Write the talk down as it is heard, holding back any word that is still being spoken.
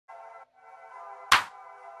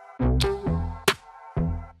Hey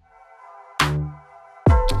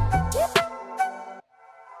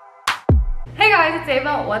guys, it's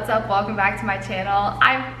Ava. What's up? Welcome back to my channel.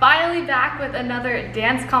 I'm finally back with another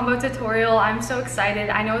dance combo tutorial. I'm so excited.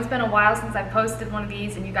 I know it's been a while since I posted one of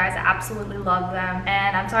these and you guys absolutely love them.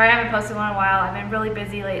 And I'm sorry I haven't posted one in a while. I've been really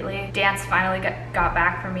busy lately. Dance finally got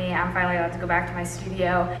back for me. I'm finally allowed to go back to my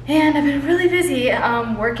studio. And I've been really busy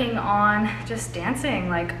working on just dancing,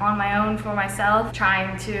 like on my own for myself,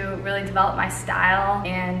 trying to really develop my style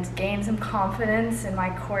and gain some confidence in my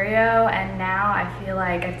choreo. And now I feel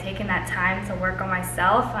like I've taken that time to work on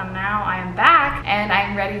myself, and now I am back and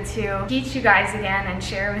I'm ready to teach you guys again and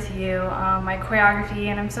share with you my choreography,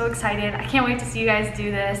 and I'm so excited. I can't wait to see you guys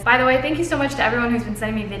do this. By the way, thank you so much to everyone who's been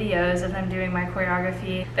sending me videos of them doing my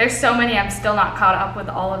choreography. There's so many, I'm still not caught up with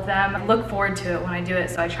all of them. I look forward to it when I do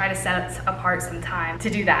it, so I try to set apart some time to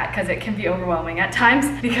do that because it can be overwhelming at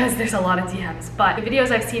times because there's a lot of DMs. But the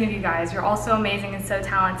videos I've seen of you guys, you're all so amazing and so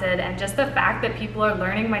talented, and just the fact that people are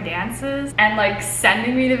learning my dances and like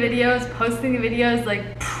sending me the videos, posting the videos, like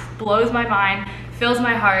blows my mind, fills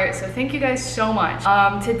my heart. So thank you guys so much.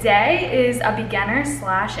 Today is a beginner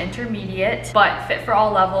 / intermediate, but fit for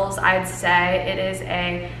all levels. I'd say it is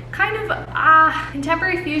a kind of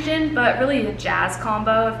contemporary fusion, but really a jazz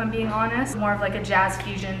combo, if I'm being honest. More of like a jazz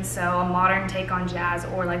fusion, so a modern take on jazz,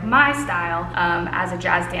 or like my style as a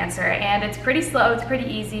jazz dancer. And it's pretty slow, it's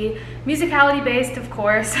pretty easy. Musicality based, of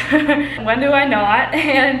course. When do I not?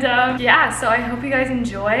 And yeah, so I hope you guys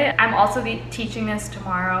enjoy. I'm also teaching this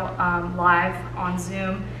tomorrow live on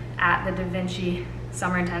Zoom at the Da Vinci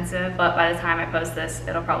Summer Intensive, but by the time I post this,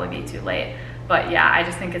 it'll probably be too late. But yeah, I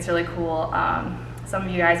just think it's really cool. Some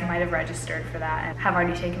of you guys might have registered for that and have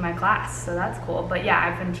already taken my class, so that's cool. But yeah,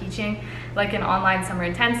 I've been teaching like an online summer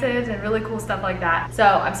intensives and really cool stuff like that. So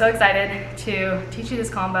I'm so excited to teach you this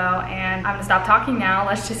combo, and I'm gonna stop talking now.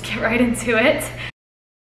 Let's just get right into it.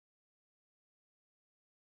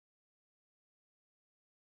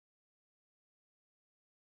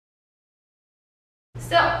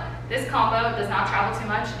 So this combo does not travel too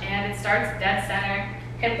much, and it starts dead center,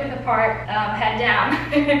 hip width apart, head down.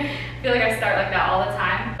 I feel like I start like that all the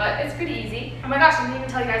time, but it's pretty easy. Oh my gosh, I didn't even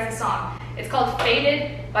tell you guys the song. It's called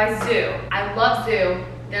Faded by Zoo. I love Zoo.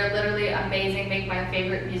 They're literally amazing, make my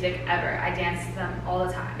favorite music ever. I dance to them all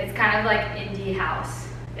the time. It's kind of like indie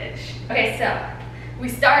house-ish. Okay, so we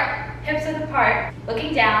start hips width apart,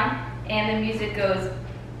 looking down, and the music goes,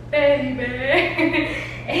 baby.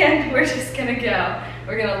 And we're just gonna go.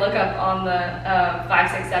 We're gonna look up on the 5,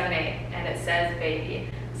 6, 7, 8, and it says baby.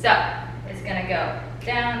 So it's gonna go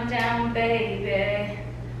down, down, baby.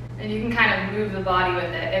 And you can kind of move the body with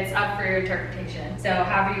it. It's up for your interpretation. So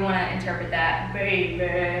however you wanna interpret that, baby.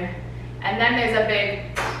 And then there's a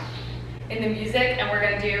big in the music, and we're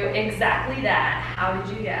gonna do exactly that. How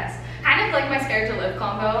did you guess? Kind of like my Scared to Live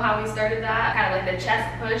combo, how we started that. Kind of like the chest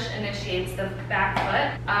push initiates the back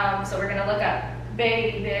foot. So we're gonna look up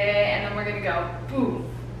baby, and then we're gonna go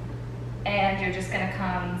boom. And you're just gonna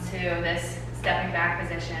come to this stepping back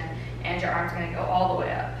position, and your arm's gonna go all the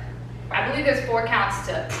way up. I believe there's 4 counts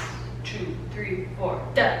to 2, 3, 4,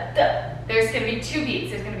 da, da. There's gonna be 2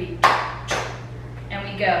 beats. There's gonna be, and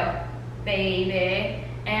we go baby,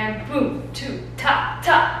 and boom, 2, ta,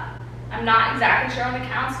 ta. I'm not exactly sure on the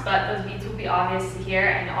counts, but those beats will be obvious to hear,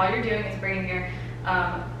 and all you're doing is bringing your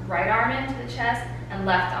right arm into the chest and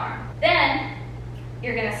left arm. Then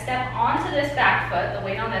you're gonna step onto this back foot, the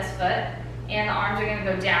weight on this foot, and the arms are gonna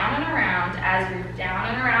go down and around as you're down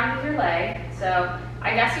and around with your leg. So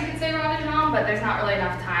I guess you could say rond de jambe, but there's not really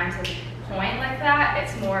enough time to point like that.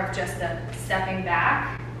 It's more of just a stepping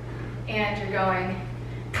back, and you're going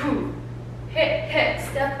poof, hit, hit,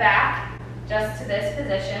 step back, just to this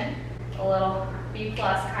position, a little B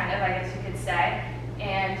plus kind of, I guess you could say,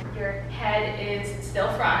 and your head is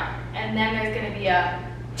still front, and then there's gonna be a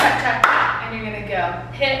cha-cha, and you're gonna go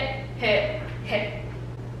hit, hit, hit.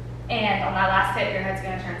 And on that last hit, your head's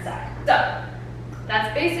gonna turn side. So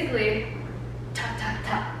that's basically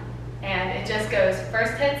ta-ta-ta. And it just goes,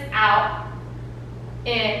 first hit's out,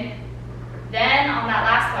 in, then on that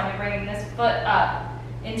last one, you're bringing this foot up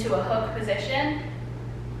into a hook position,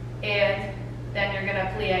 and then you're gonna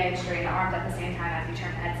plie and straighten the arms at the same time as you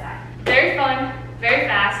turn head side. Very fun, very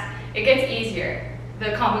fast. It gets easier.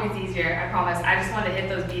 The combo gets easier, I promise. I just wanted to hit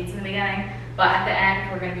those beats in the beginning, but at the end,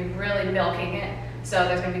 we're gonna be really milking it. So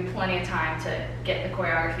there's gonna be plenty of time to get the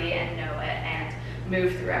choreography and know it and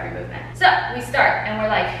move through every movement. So we start, and we're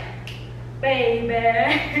like,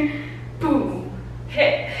 baby, boom,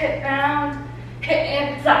 hit, hit round, hit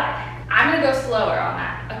and side. I'm gonna go slower on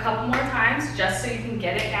that. a couple more times just so you can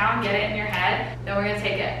get it down, get it in your head. Then we're gonna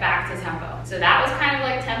take it back to tempo. So that was kind of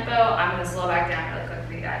like tempo. I'm gonna slow back down really quick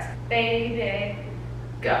for you guys. Baby,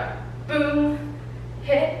 go. Boom,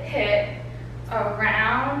 hit, hit,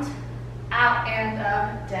 around, out and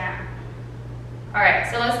up, down. All right,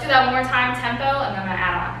 so let's do that one more time, tempo, and then I'm gonna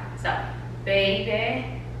add on. So, baby,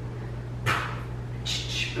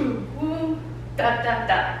 boom, da, da,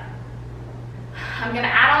 da. I'm gonna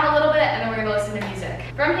add on a little bit and then we're gonna listen to music.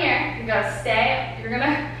 From here, you're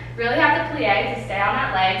gonna really have to plie to stay on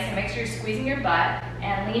that leg, so make sure you're squeezing your butt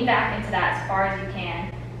and lean back into that as far as you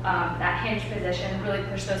can. That hinge position, really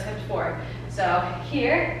push those hips forward. So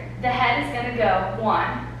here, the head is gonna go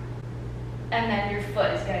 1, and then your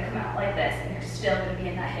foot is gonna come out like this, and you're still gonna be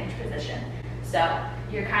in that hinge position. So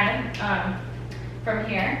you're kind of, from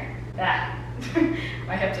here,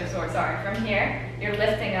 my hips are sore, sorry. From here, you're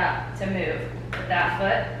lifting up to move with that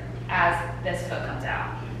foot as this foot comes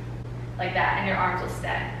out. Like that, and your arms will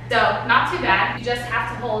stay. So, not too bad. You just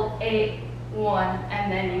have to hold 8, 1,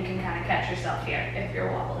 and then you can kind of catch yourself here if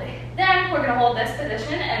you're wobbly. Then we're gonna hold this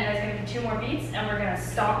position, and there's gonna be 2 more beats, and we're gonna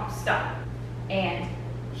stomp, stomp, and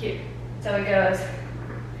here. So it goes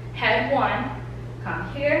head 1,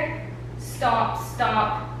 come here, stomp,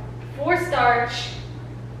 stomp, 4 starch,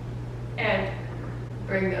 and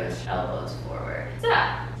bring those elbows forward. So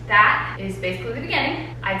that is basically the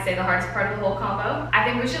beginning. I'd say the hardest part of the whole combo. I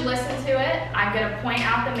think we should listen to it. I'm gonna point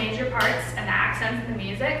out the major parts and the accents in the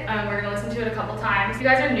music. We're gonna listen to it a couple times. If you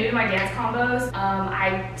guys are new to my dance combos,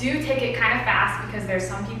 I do take it kind of fast because there's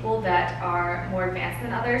some people that are more advanced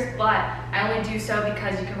than others, but I only do so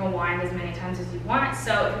because you can rewind as many times as you want.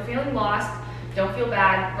 So if you're feeling lost, don't feel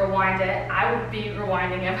bad, rewind it. I would be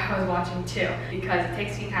rewinding if I was watching too, because it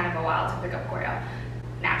takes me kind of a while to pick up choreo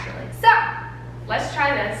naturally. So let's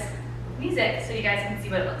try this music so you guys can see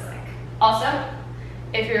what it looks like. Also,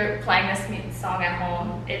 if you're playing this song at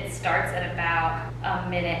home, it starts at about 1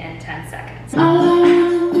 minute and 10 seconds.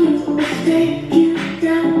 Take you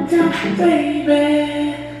downtown,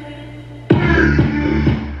 baby.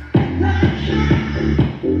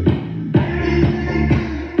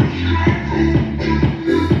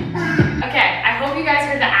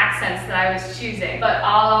 That I was choosing, but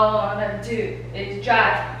all I want to do is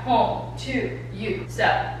drive home to you. So,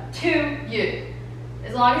 to you.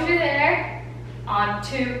 As long as you're there, on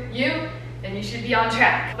to you, then you should be on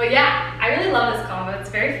track. But yeah, I really love this combo. It's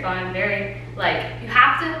very fun, very, like, you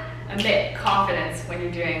have to emit confidence when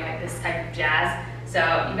you're doing like this type of jazz. So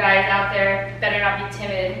you guys out there better not be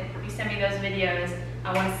timid. If you send me those videos,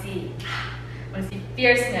 I want to see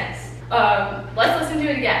fierceness. Let's listen to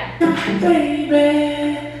it again.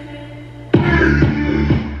 Baby.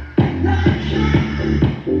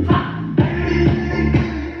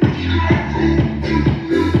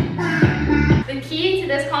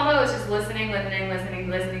 This combo is just listening to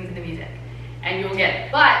the music, and you'll get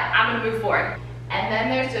it. But I'm gonna move forward. And then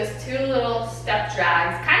there's just 2 little step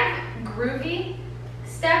drags, kind of groovy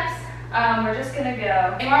steps. We're just gonna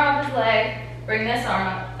go arm up his leg, bring this arm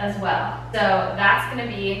up as well. So that's gonna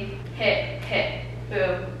be hit, hit,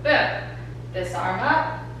 boom, boom. This arm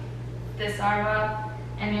up,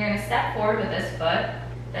 and you're gonna step forward with this foot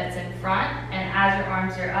that's in front, and as your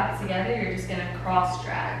arms are up together, you're just gonna cross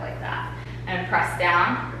drag like that. And press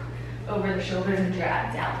down over the shoulders and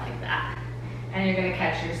drag down like that. And you're gonna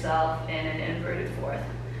catch yourself in an inverted 4th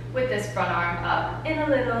with this front arm up in a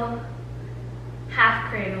little half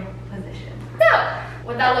cradle position. So,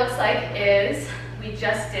 what that looks like is we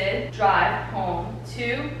just did drive home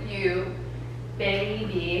to you,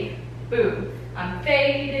 baby, boom. I'm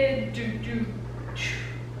faded, do, do, choo.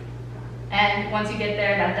 And once you get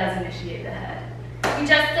there, that does initiate the head. We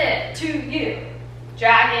just did to you,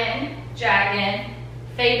 drag in,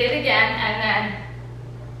 fade it again, and then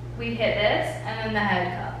we hit this, and then the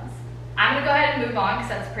head comes. I'm gonna go ahead and move on because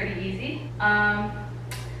that's pretty easy.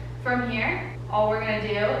 From here, all we're gonna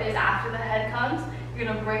do is after the head comes, you're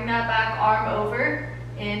gonna bring that back arm over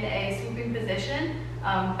in a swooping position,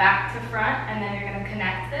 back to front, and then you're gonna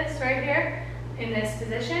connect this right here in this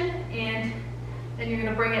position, and then you're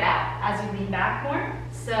gonna bring it out as you lean back more.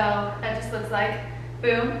 So that just looks like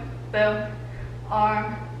boom, boom,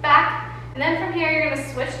 arm, back. And then from here, you're gonna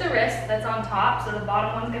switch the wrist that's on top, so the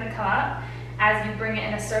bottom one's gonna come up as you bring it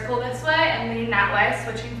in a circle this way and lean that way,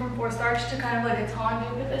 switching from 4 starch to kind of like a tango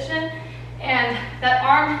position. And that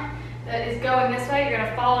arm that is going this way, you're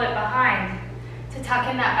gonna follow it behind to tuck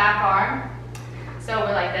in that back arm. So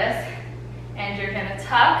we're like this, and you're gonna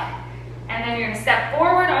tuck, and then you're gonna step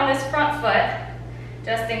forward on this front foot,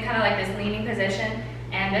 just in kind of like this leaning position,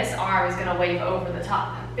 and this arm is gonna wave over the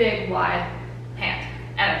top. Big, wide hand,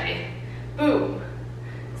 energy. Boom,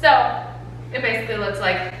 So it basically looks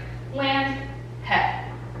like land,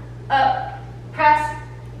 head, up, press,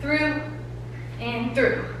 through, and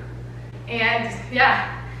through. And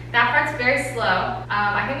yeah, that part's very slow.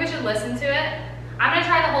 I think we should listen to it. I'm gonna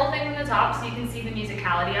try the whole thing from the top so you can see the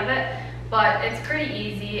musicality of it, but it's pretty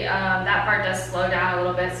easy. That part does slow down a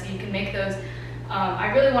little bit so you can make those,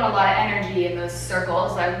 I really want a lot of energy in those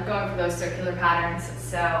circles. I'm going for those circular patterns,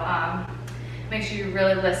 so make sure you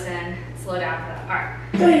really listen, slow down for that part.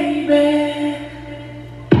 Baby.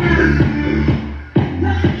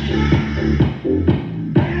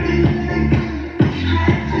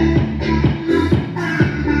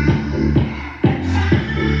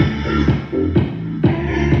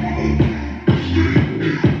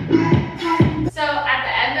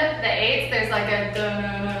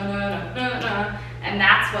 And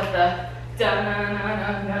that's what the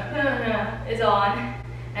da-na-na-na-na-na is on.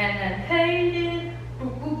 And then hey, boo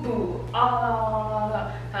boo boo,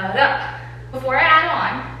 ah, da. Before I add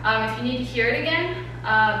on, if you need to hear it again,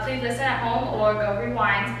 please listen at home or go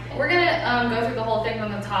rewind. We're gonna go through the whole thing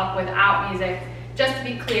from the top without music, just to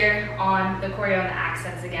be clear on the choreo and the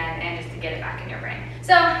accents again, and just to get it back in your brain.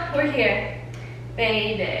 So we're here,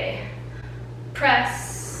 baby,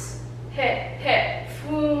 press, hit,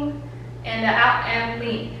 boom. And out and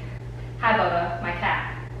lean. Hi Bubba, my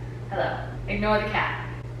cat. Hello. Ignore the cat.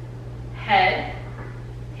 Head,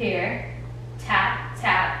 here, tap,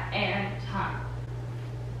 tap, and hum.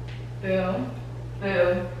 Boom,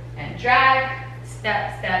 boom, and drag,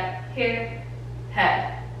 step, step, here,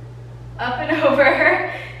 head. Up and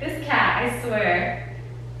over. This cat, I swear.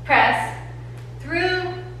 Press,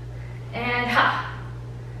 through, and ha.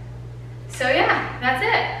 So yeah, that's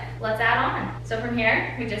it. Let's add on. So from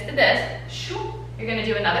here, we just did this. You're gonna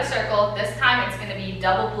do another circle. This time it's gonna be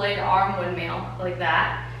double blade arm windmill, like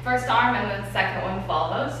that. First arm and then the second one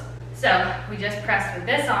follows. So we just pressed with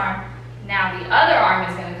this arm. Now the other arm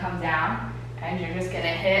is gonna come down and you're just gonna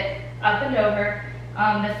hit up and over.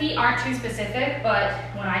 The feet aren't too specific, but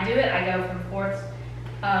when I do it, I go from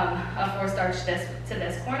a four starch to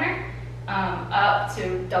this corner, up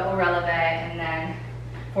to double releve, and then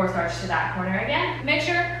four starch to that corner again. Make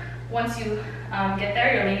sure once you get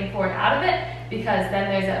there, you're leaning forward out of it, because then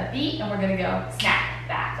there's a beat and we're gonna go snap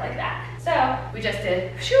back like that. So we just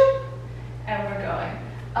did shoo, and we're going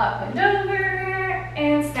up and over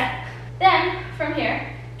and snap. Then from here,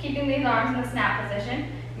 keeping these arms in the snap position,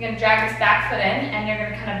 you're gonna drag this back foot in and you're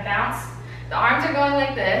gonna kind of bounce. The arms are going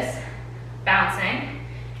like this, bouncing,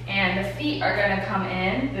 and the feet are gonna come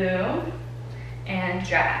in, boom, and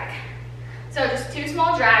drag. So just two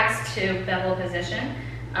small drags to bevel position.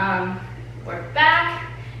 We're back,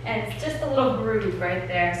 and it's just a little groove right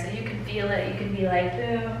there, so you can feel it. You can be like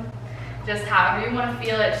boom, just however you want to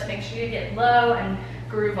feel it. Just make sure you get low and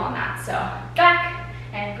groove on that. So back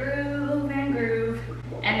and groove, and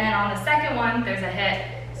then on the second one there's a hit.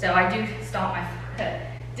 So I do stomp my foot.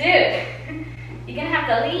 Dude, you're gonna have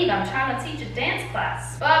to leave. I'm trying to teach a dance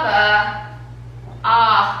class. Bubba,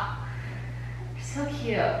 you're so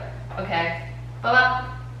cute. Okay, Bubba,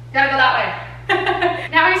 gotta go that way.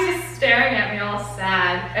 Now he's just staring at me all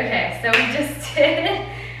sad. Okay, so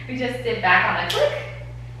we just did back on the click,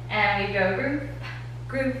 and we go groove,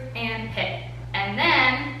 groove, and hit. And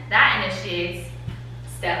then that initiates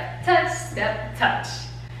step, touch.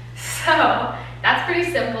 So that's pretty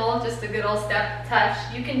simple, just a good old step, touch.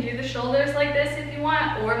 You can do the shoulders like this if you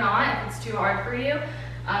want, or not, if it's too hard for you.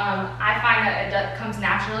 I find that it comes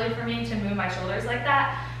naturally for me to move my shoulders like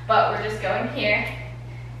that, but we're just going here,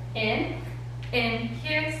 in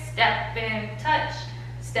here, step and touch,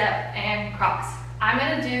 step and cross. I'm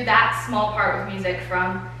gonna do that small part with music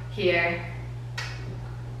from here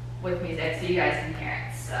with music so you guys can hear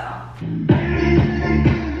it. So.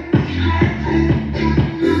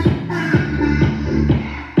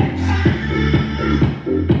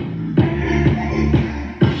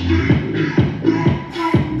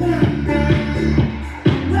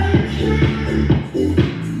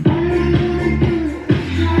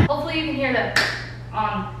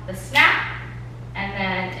 On the snap, and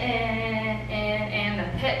then in the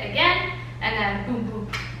hit again, and then boom, boom,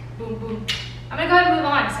 boom, boom. I'm gonna go ahead and move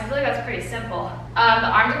on because I feel like that's pretty simple. The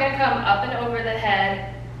arms are gonna come up and over the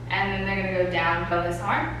head, and then they're gonna go down to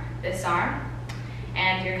this arm,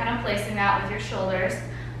 and you're kind of placing that with your shoulders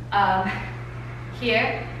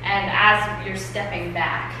here, and as you're stepping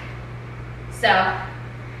back. So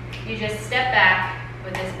you just step back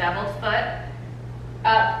with this beveled foot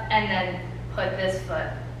up, and then put this foot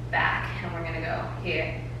back, and we're gonna go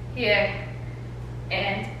here, here,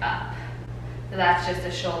 and up. So that's just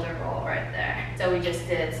a shoulder roll right there. So we just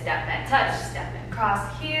did step and touch, step and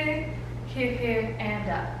cross, here, here, here, and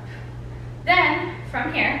up. Then,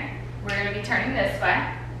 from here, we're gonna be turning this way.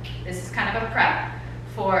 This is kind of a prep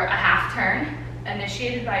for a half turn,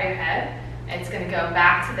 initiated by your head. It's gonna go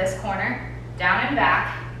back to this corner, down and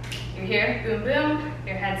back. You're here, boom, boom.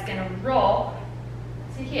 Your head's gonna roll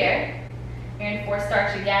to here. You're gonna force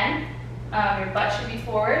starch again. Your butt should be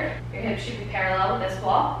forward. Your hips should be parallel with this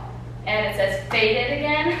wall. And it says faded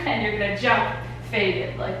again, and you're gonna jump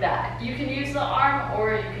faded like that. You can use the arm,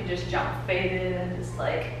 or you can just jump faded and just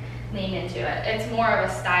like lean into it. It's more of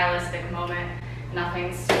a stylistic moment.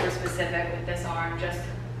 Nothing super specific with this arm, just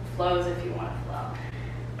flows if you want to flow.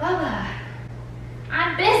 Bubba,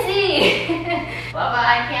 I'm busy. Bubba,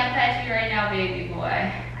 I can't pet you right now, baby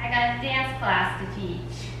boy. I got a dance class to teach.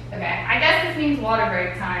 Okay, I guess this means water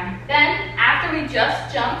break time. Then, after we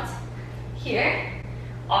just jumped here,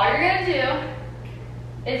 all you're gonna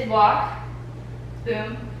do is walk,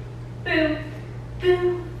 boom, boom,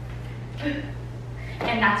 boom, boom.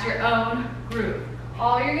 And that's your own groove.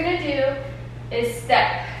 All you're gonna do is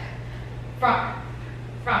step front,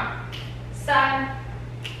 side,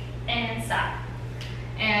 and side.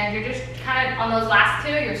 And you're just kind of, on those last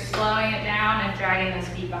two, you're slowing it down and dragging those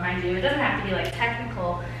feet behind you. It doesn't have to be like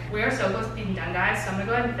technical. We are so close to being done, guys, so I'm gonna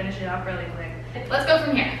go ahead and finish it up really quick. Let's go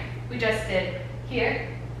from here. We just did here,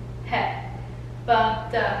 head, ba,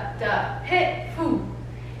 da, da, hit, foo,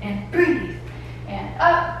 and breathe, and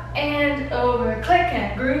up, and over, click,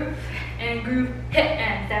 and groove, hit,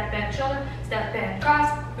 and step and shoulder, step and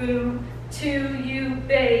cross, boom, to you,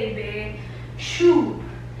 baby, shoo,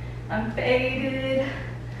 I'm faded,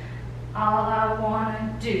 all I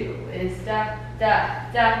wanna do is da,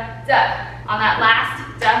 da, da, da. On that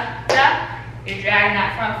last da, da, you're dragging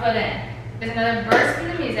that front foot in. There's another burst in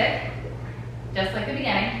the music, just like the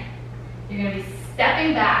beginning. You're gonna be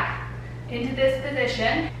stepping back into this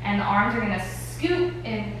position, and the arms are gonna scoot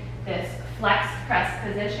in this flex press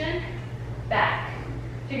position, back.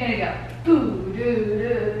 So you're gonna go boo, doo,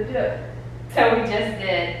 doo, doo. So we just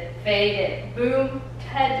did fade it, boom,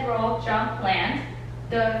 head roll, jump, land,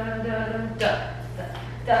 da, da, da, da,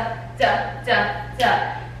 da, da, da,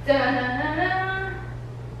 da, da, na, na,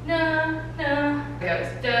 na, na, na. It goes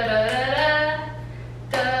da, da, da,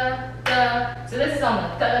 da, da, da. So this is on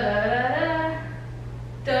the da, da,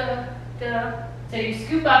 da, da, da. So you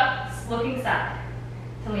scoop up, looking side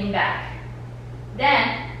to lean back.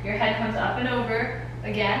 Then your head comes up and over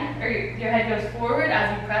again, or your head goes forward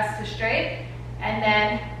as you press to straight, and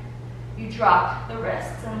then you drop the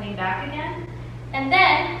wrists and lean back again. And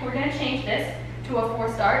then we're gonna change this to a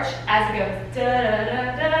forced arch as it goes da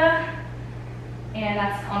da da da, and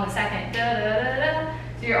that's on the second da da da da.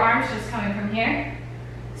 So your arms just coming from here,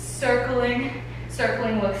 circling,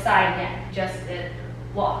 look side again. Just did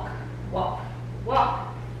walk, walk,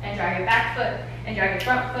 walk, and drag your back foot, and drag your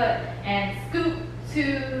front foot, and scoop,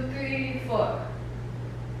 2, 3, 4.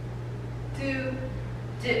 Do,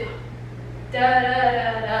 do, da da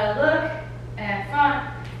da da, look, and front,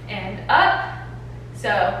 and up.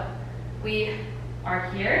 So we are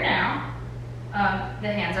here now. The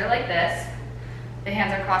hands are like this. The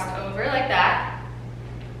hands are crossed over like that.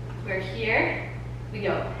 We're here. We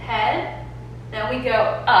go head, then we go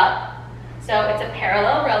up. So it's a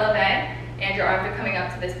parallel releve, and your arms are coming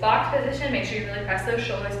up to this box position. Make sure you really press those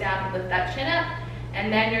shoulders down and lift that chin up.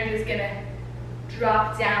 And then you're just gonna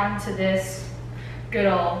drop down to this good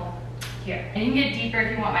old here. And you can get deeper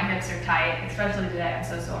if you want. My hips are tight, especially today, I'm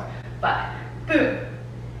so sore. But boom.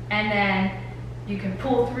 And then you can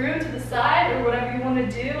pull through to the side or whatever you want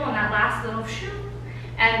to do on that last little shoot.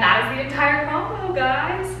 And that is the entire combo,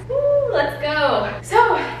 guys. Woo, let's go.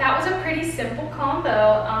 So that was a pretty simple combo.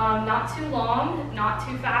 Not too long, not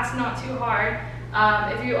too fast, not too hard.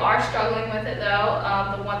 If you are struggling with it though,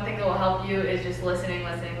 the one thing that will help you is just listening.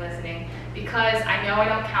 Because I know I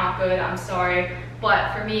don't count good, I'm sorry,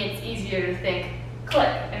 but for me it's easier to think click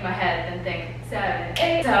in my head than think 7,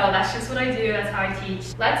 8. So that's just what I do, that's how I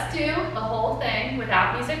teach. Let's do the whole thing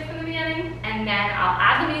without music from the beginning, and then I'll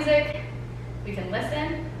add the music, we can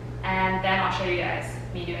listen, and then I'll show you guys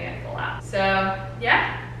me doing it full out. So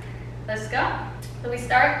yeah, let's go. So we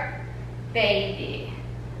start, baby,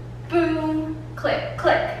 boom, click,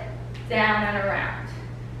 click, down and around,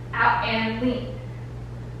 out and lean,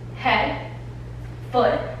 head,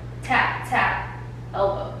 foot, tap, tap,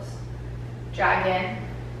 elbows, drag in,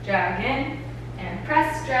 and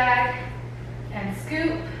press, drag, and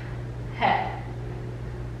scoop, head,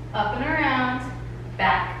 up and around,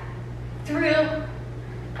 back, through,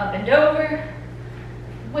 up and over,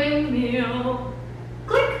 windmill,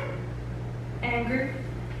 click, and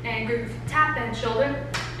groove, tap, and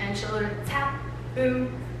shoulder, tap,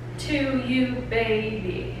 boom, to you,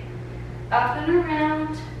 baby, up and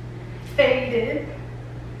around, faded.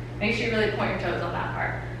 Make sure you really point your toes on that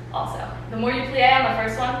part also. The more you plie on the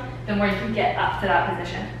first one, the more you can get up to that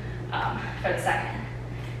position for the second.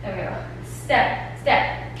 There we go. Step,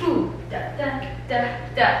 step, boom, da, da, da,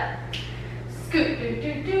 da. Scoot, do,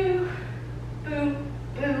 do, do. Boom,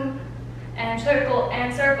 boom. And circle.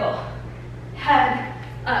 Head,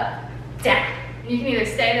 up, down. You can either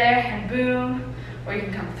stay there and boom, or you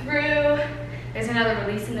can come through. There's another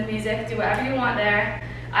release in the music. Do whatever you want there.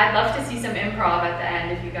 I'd love to see some improv at the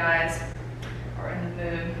end if you guys are in the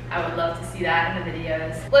mood. I would love to see that in the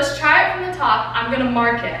videos. Let's try it from the top. I'm gonna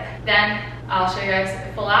mark it. Then I'll show you guys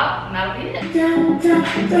the full out, and that'll be it. Down,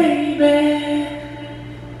 down, baby.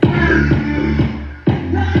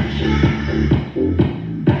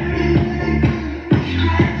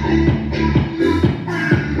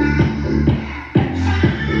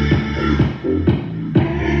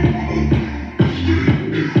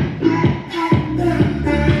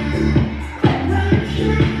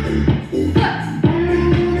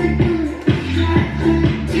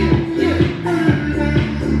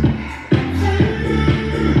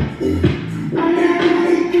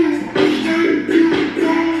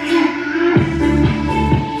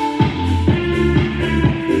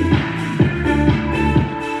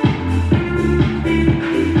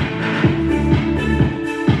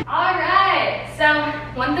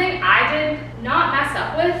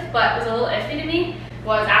 But was a little iffy to me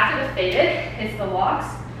was after the faded, it's the walks.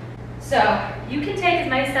 So you can take as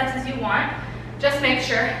many steps as you want, just make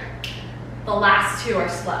sure the last two are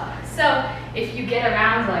slow. So if you get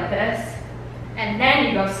around like this, and then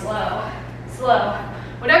you go slow, slow,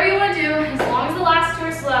 whatever you want to do, as long as the last two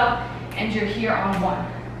are slow, and you're here on one.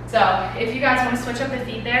 So if you guys want to switch up the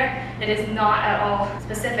feet there, it is not at all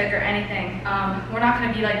specific or anything. We're not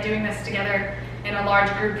going to be like doing this together in a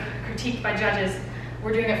large group, critiqued by judges.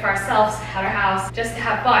 We're doing it for ourselves at our house, just to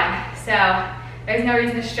have fun. So there's no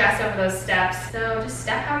reason to stress over those steps. So just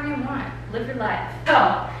step however you want, live your life. So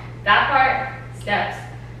that part, steps,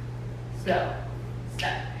 slow,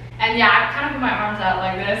 step. And yeah, I kind of put my arms out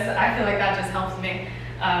like this. I feel like that just helps me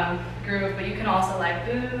groove, but you can also like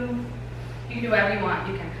boom. You can do whatever you want.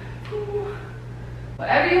 You can boom,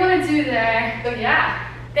 whatever you want to do there. So yeah,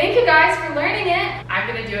 thank you guys for learning it. I'm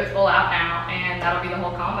gonna do it full out now, and that'll be the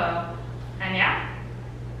whole combo. And yeah.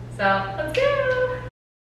 So let's go!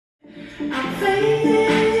 I'm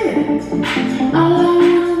faded. All I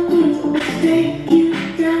wanna do is take you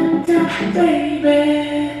down, down, baby.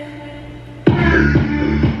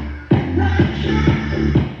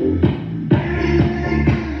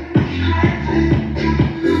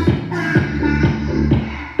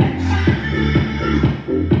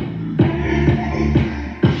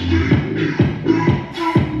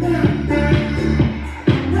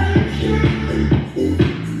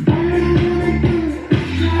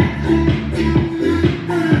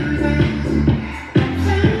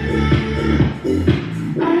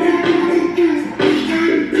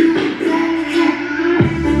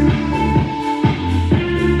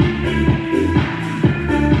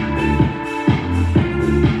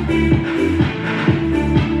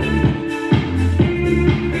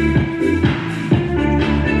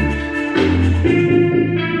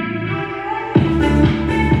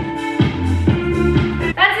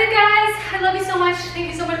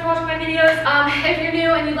 If you're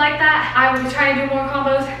new and you like that, I will be trying to do more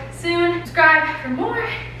combos soon. Subscribe for more,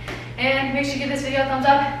 and make sure you give this video a thumbs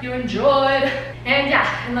up if you enjoyed. And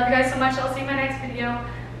yeah, I love you guys so much. I'll see you in my next video.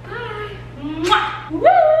 Bye. Mwah.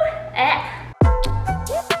 Woo!